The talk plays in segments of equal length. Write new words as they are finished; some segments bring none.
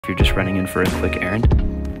if you're just running in for a quick errand.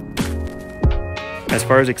 As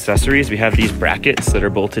far as accessories, we have these brackets that are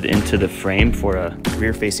bolted into the frame for a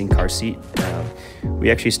rear-facing car seat. We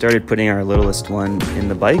actually started putting our littlest one in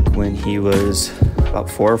the bike when he was about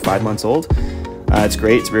 4 or 5 months old. It's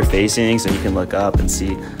great, it's rear-facing, so you can look up and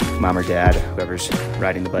see mom or dad, whoever's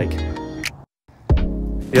riding the bike.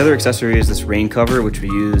 The other accessory is this rain cover, which we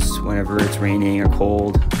use whenever it's raining or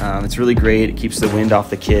cold. It's really great, it keeps the wind off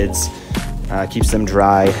the kids, keeps them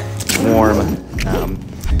dry, warm.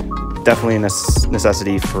 Definitely a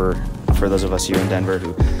necessity for those of us here in Denver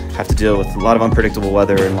who have to deal with a lot of unpredictable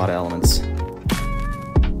weather and a lot of elements.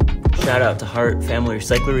 Shout out to Hart Family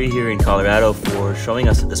Recyclery here in Colorado for showing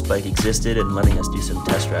us that this bike existed and letting us do some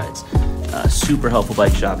test rides. Super helpful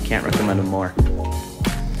bike shop, can't recommend them more.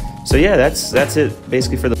 So yeah, that's it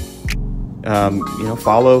basically for the,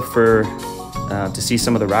 follow to see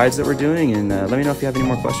some of the rides that we're doing, and let me know if you have any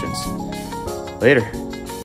more questions. Later.